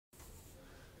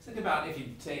Think about if you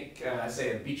take,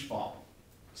 say, a beach ball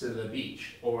to the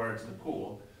beach or to the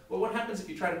pool. Well, what happens if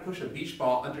you try to push a beach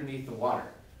ball underneath the water?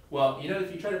 Well, you know,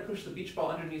 if you try to push the beach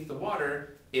ball underneath the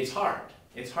water, it's hard.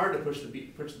 It's hard to push the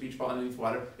beach ball underneath the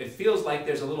water. It feels like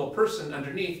there's a little person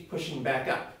underneath pushing back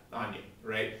up on you,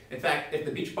 right? In fact, if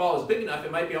the beach ball is big enough,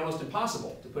 it might be almost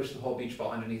impossible to push the whole beach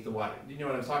ball underneath the water. Do you know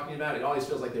what I'm talking about? It always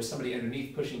feels like there's somebody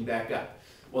underneath pushing back up.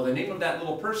 Well, the name of that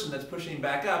little person that's pushing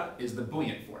back up is the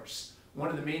buoyant force. One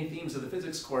of the main themes of the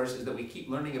physics course is that we keep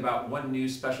learning about one new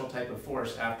special type of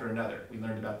force after another. We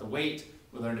learned about the weight,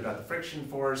 we learned about the friction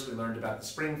force, we learned about the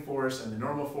spring force and the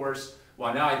normal force.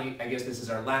 Well, now I guess this is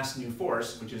our last new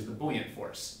force, which is the buoyant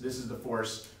force. This is the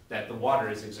force that the water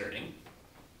is exerting.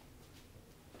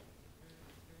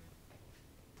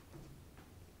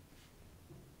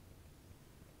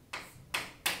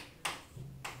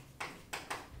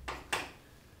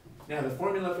 Now the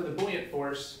formula for the buoyant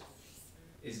force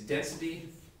is density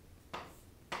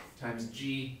times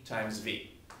G times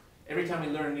V. Every time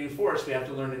we learn a new force, we have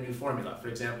to learn a new formula. For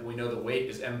example, we know the weight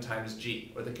is m times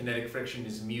g, or the kinetic friction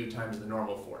is mu times the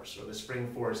normal force, or the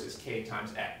spring force is k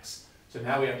times x. So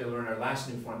now we have to learn our last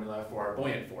new formula for our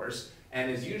buoyant force. And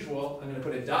as usual, I'm going to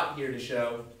put a dot here to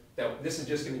show that this is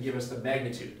just going to give us the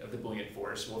magnitude of the buoyant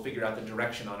force. We'll figure out the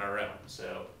direction on our own.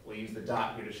 So we'll use the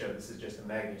dot here to show this is just the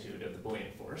magnitude of the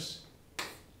buoyant force.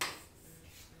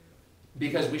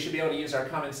 Because we should be able to use our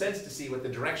common sense to see what the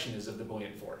direction is of the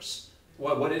buoyant force.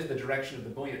 What is the direction of the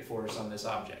buoyant force on this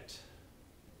object?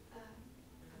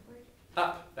 Upward.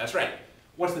 Up, that's right.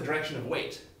 What's the direction of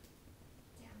weight?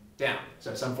 Down. Down.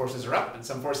 So some forces are up and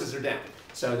some forces are down.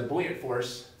 So the buoyant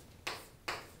force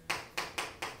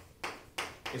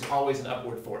is always an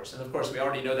upward force. And of course, we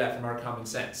already know that from our common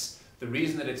sense. The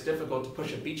reason that it's difficult to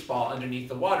push a beach ball underneath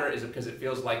the water is because it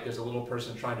feels like there's a little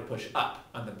person trying to push up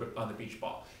on the beach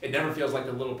ball. It never feels like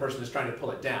the little person is trying to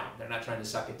pull it down. They're not trying to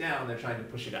suck it down, they're trying to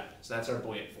push it up. So that's our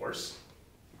buoyant force.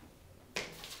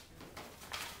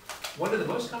 One of the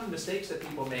most common mistakes that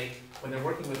people make when they're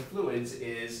working with fluids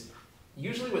is,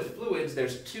 usually with fluids,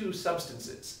 there's two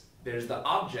substances. There's the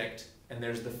object and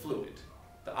there's the fluid.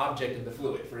 The object and the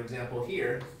fluid. For example,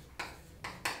 here,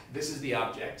 this is the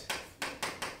object.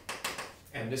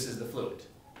 And this is the fluid.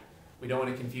 We don't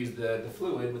want to confuse the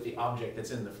fluid with the object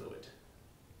that's in the fluid.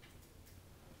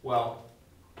 Well,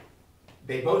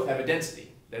 they both have a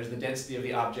density. There's the density of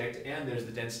the object and there's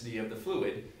the density of the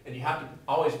fluid. And you have to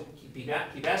always keep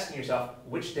asking yourself,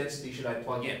 which density should I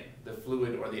plug in, the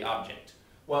fluid or the object?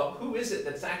 Well, who is it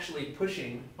that's actually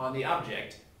pushing on the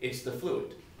object? It's the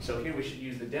fluid. So here we should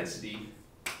use the density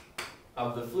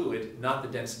of the fluid, not the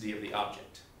density of the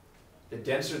object. The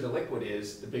denser the liquid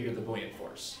is, the bigger the buoyant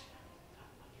force.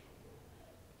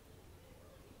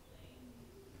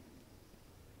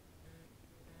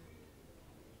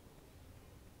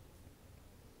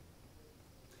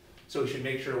 So we should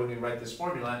make sure when we write this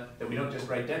formula that we don't just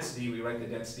write density, we write the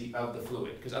density of the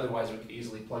fluid, because otherwise we could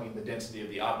easily plug in the density of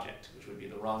the object, which would be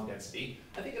the wrong density.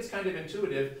 I think it's kind of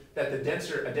intuitive that a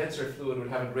denser fluid would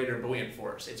have a greater buoyant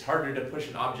force. It's harder to push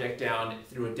an object down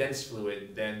through a dense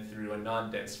fluid than through a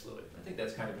non-dense fluid. I think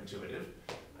that's kind of intuitive.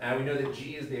 We know that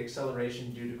g is the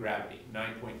acceleration due to gravity,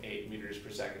 9.8 meters per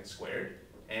second squared.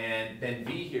 And then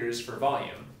v here is for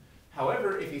volume.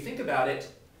 However, if you think about it,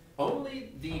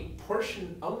 only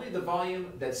the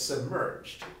volume that's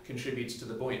submerged contributes to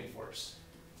the buoyant force.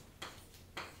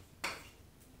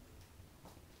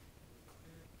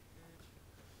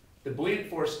 The buoyant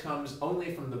force comes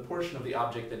only from the portion of the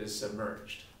object that is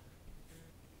submerged.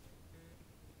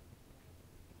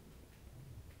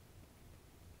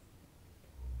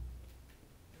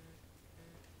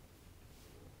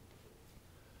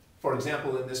 For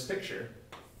example, in this picture,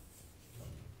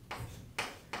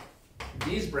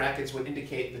 these brackets would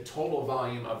indicate the total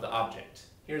volume of the object.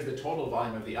 Here's the total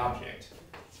volume of the object.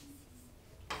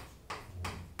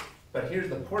 But here's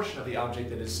the portion of the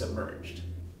object that is submerged.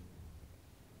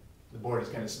 The board is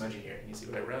kind of smudgy here. Can you see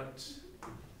what I wrote?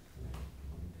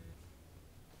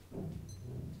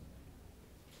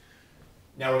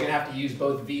 Now we're going to have to use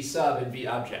both V sub and V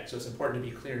object, so it's important to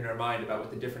be clear in our mind about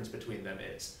what the difference between them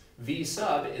is. V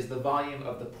sub is the volume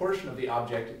of the portion of the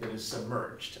object that is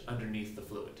submerged underneath the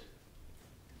fluid.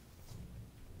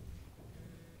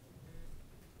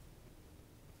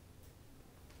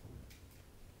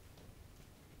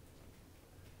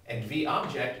 And V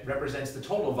object represents the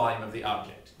total volume of the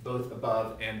object, both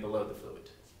above and below the fluid.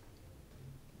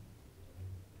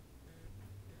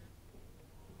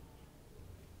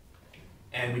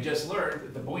 And we just learned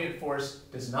that the buoyant force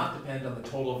does not depend on the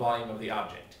total volume of the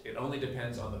object. It only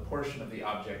depends on the portion of the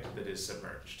object that is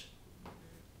submerged.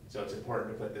 So it's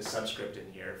important to put this subscript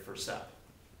in here for sub.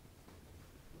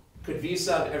 Could V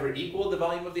sub ever equal the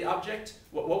volume of the object?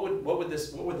 What would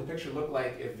the picture look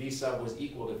like if V sub was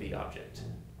equal to V object?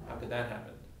 How could that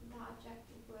happen? The object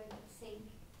would sink,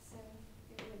 so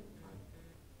it wouldn't float.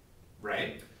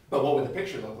 Right? But what would the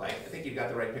picture look like? I think you've got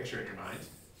the right picture in your mind.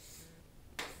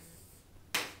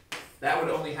 That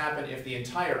would only happen if the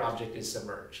entire object is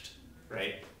submerged,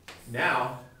 right?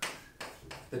 Now,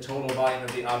 the total volume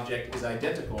of the object is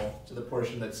identical to the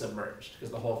portion that's submerged, because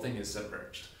the whole thing is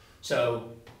submerged.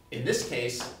 So, in this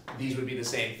case, these would be the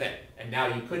same thing. And now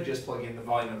you could just plug in the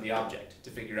volume of the object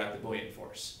to figure out the buoyant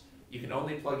force. You can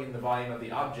only plug in the volume of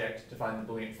the object to find the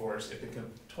buoyant force if the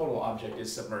total object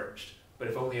is submerged. But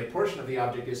if only a portion of the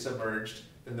object is submerged,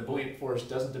 then the buoyant force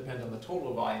doesn't depend on the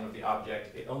total volume of the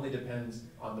object. It only depends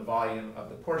on the volume of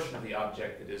the portion of the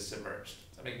object that is submerged.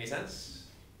 Does that make any sense?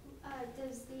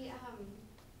 Does the,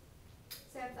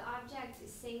 so if the object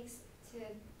sinks to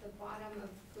the bottom of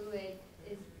fluid,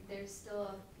 is there's still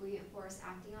a buoyant force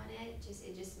acting on it?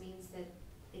 It just means that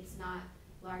it's not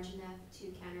large enough to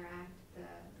counteract the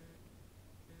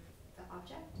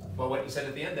object? Well, what you said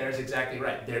at the end there is exactly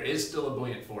right. There is still a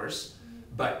buoyant force,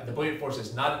 but the buoyant force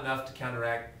is not enough to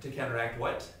counteract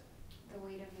what? The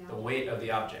weight of the object. The weight of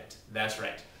the object. That's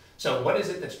right. So what is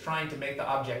it that's trying to make the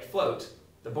object float?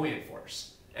 The buoyant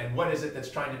force. And what is it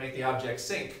that's trying to make the object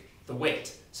sink? The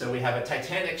weight. So we have a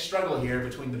titanic struggle here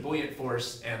between the buoyant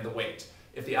force and the weight.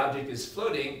 If the object is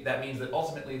floating, that means that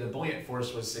ultimately the buoyant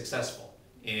force was successful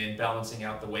in balancing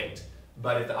out the weight.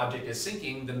 But if the object is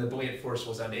sinking, then the buoyant force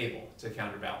was unable to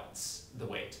counterbalance the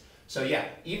weight. So yeah,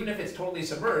 even if it's totally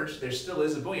submerged, there still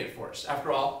is a buoyant force.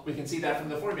 After all, we can see that from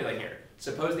the formula here.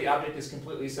 Suppose the object is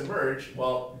completely submerged,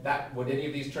 well, would any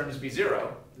of these terms be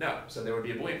zero? No, so there would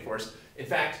be a buoyant force. In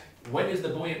fact, when is the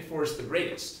buoyant force the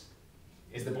greatest?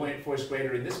 Is the buoyant force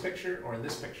greater in this picture or in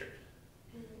this picture?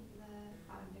 In the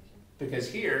bottom picture. Because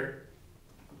here,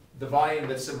 the volume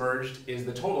that's submerged is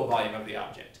the total volume of the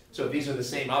object. So if these are the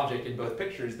same object in both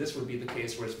pictures, this would be the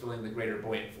case where it's feeling the greater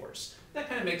buoyant force. That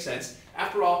kind of makes sense.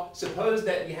 After all, suppose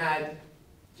that you had,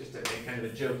 just a kind of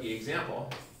a jokey example,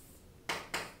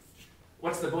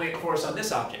 what's the buoyant force on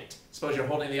this object? Suppose you're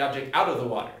holding the object out of the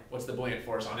water. What's the buoyant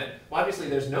force on it? Well, obviously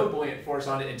there's no buoyant force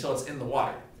on it until it's in the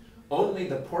water. Only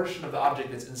the portion of the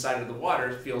object that's inside of the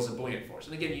water feels a buoyant force.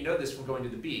 And again, you know this from going to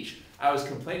the beach. I was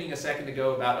complaining a second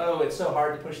ago about, oh, it's so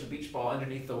hard to push the beach ball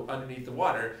underneath the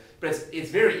water. But it's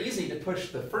very easy to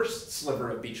push the first sliver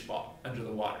of beach ball under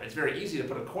the water. It's very easy to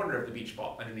put a corner of the beach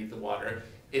ball underneath the water.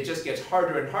 It just gets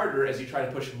harder and harder as you try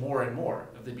to push more and more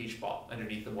of the beach ball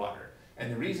underneath the water.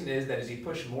 And the reason is that as you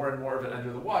push more and more of it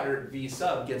under the water, V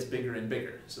sub gets bigger and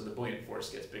bigger. So the buoyant force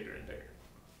gets bigger and bigger.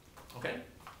 Okay?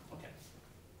 Okay.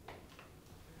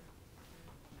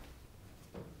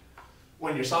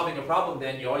 When you're solving a problem,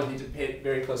 then, you always need to pay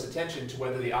very close attention to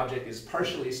whether the object is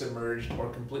partially submerged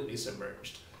or completely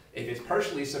submerged. If it's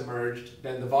partially submerged,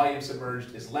 then the volume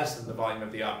submerged is less than the volume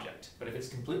of the object. But if it's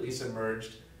completely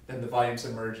submerged, then the volume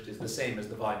submerged is the same as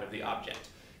the volume of the object.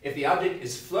 If the object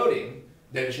is floating,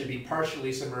 then it should be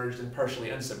partially submerged and partially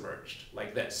unsubmerged,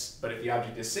 like this. But if the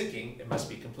object is sinking, it must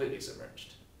be completely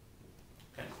submerged.